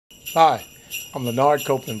Hi, I'm Leonard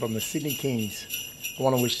Copeland from the Sydney Kings. I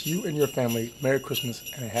want to wish you and your family Merry Christmas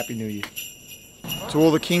and a Happy New Year. To all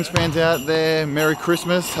the Kings fans out there, Merry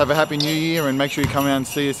Christmas, have a Happy New Year, and make sure you come out and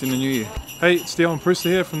see us in the new year. Hey, it's Dylan Prista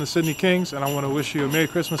here from the Sydney Kings, and I want to wish you a Merry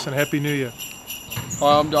Christmas and a Happy New Year.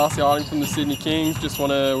 Hi, I'm Darcy Harding from the Sydney Kings. Just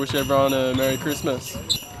want to wish everyone a Merry Christmas.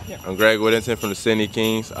 I'm Greg Whittington from the Sydney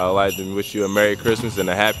Kings. I would like to wish you a Merry Christmas and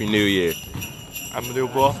a Happy New Year. I'm Liu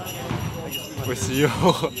Bo. Wish you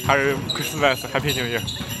Merry Christmas and Happy New Year.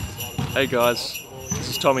 Hey guys, this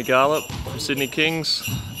is Tommy Garlop from Sydney Kings.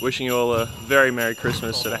 Wishing you all a very Merry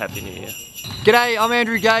Christmas and a Happy New Year. G'day, I'm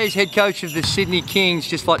Andrew Gaze, head coach of the Sydney Kings.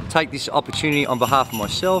 Just like to take this opportunity on behalf of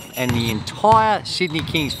myself and the entire Sydney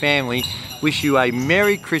Kings family, wish you a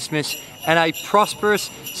Merry Christmas and a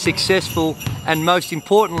prosperous, successful, and most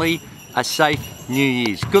importantly, a safe New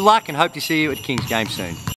Year's. Good luck and hope to see you at Kings game soon.